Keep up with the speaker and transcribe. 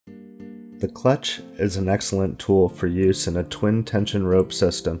The clutch is an excellent tool for use in a twin tension rope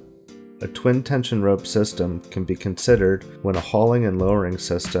system. A twin tension rope system can be considered when a hauling and lowering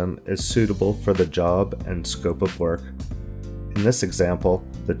system is suitable for the job and scope of work. In this example,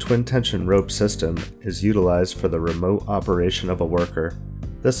 the twin tension rope system is utilized for the remote operation of a worker.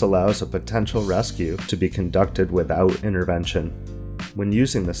 This allows a potential rescue to be conducted without intervention. When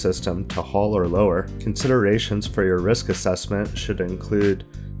using the system to haul or lower, considerations for your risk assessment should include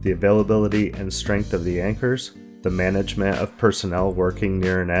the availability and strength of the anchors, the management of personnel working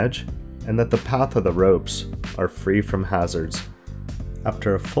near an edge, and that the path of the ropes are free from hazards.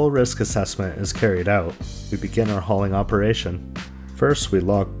 After a full risk assessment is carried out, we begin our hauling operation. First, we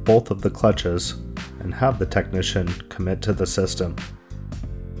lock both of the clutches and have the technician commit to the system.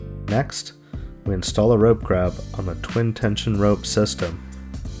 Next, we install a rope grab on the twin tension rope system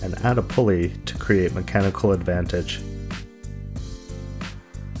and add a pulley to create mechanical advantage.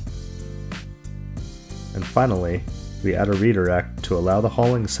 And finally, we add a redirect to allow the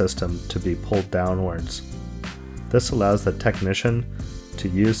hauling system to be pulled downwards. This allows the technician to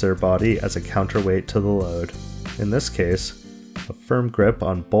use their body as a counterweight to the load. In this case, a firm grip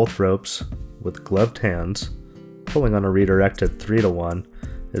on both ropes with gloved hands, pulling on a redirected 3-to-1,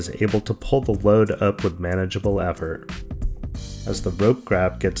 is able to pull the load up with manageable effort. As the rope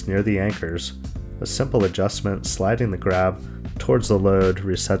grab gets near the anchors, a simple adjustment sliding the grab towards the load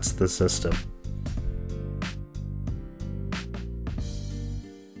resets the system.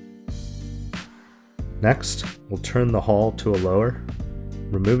 Next, we'll turn the haul to a lower,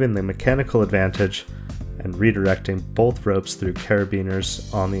 removing the mechanical advantage and redirecting both ropes through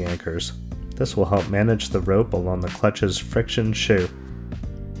carabiners on the anchors. This will help manage the rope along the clutch's friction shoe.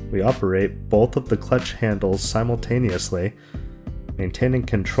 We operate both of the clutch handles simultaneously, maintaining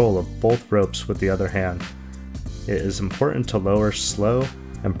control of both ropes with the other hand. It is important to lower slow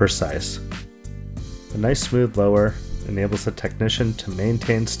and precise. A nice smooth lower enables the technician to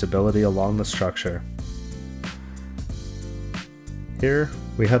maintain stability along the structure. Here,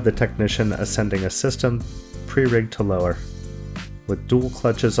 we have the technician ascending a system pre-rigged to lower, with dual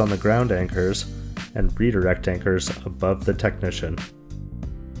clutches on the ground anchors and redirect anchors above the technician.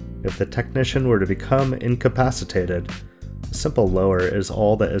 If the technician were to become incapacitated, a simple lower is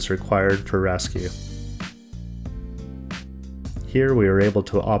all that is required for rescue. Here we are able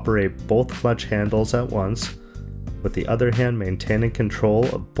to operate both clutch handles at once, with the other hand maintaining control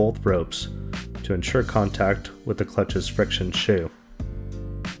of both ropes to ensure contact with the clutch's friction shoe.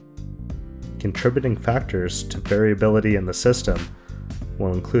 Contributing factors to variability in the system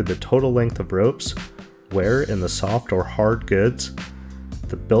will include the total length of ropes, wear in the soft or hard goods,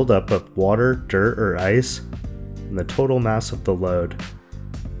 the buildup of water, dirt, or ice, and the total mass of the load.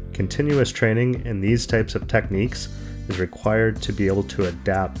 Continuous training in these types of techniques is required to be able to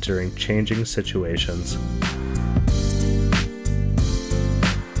adapt during changing situations.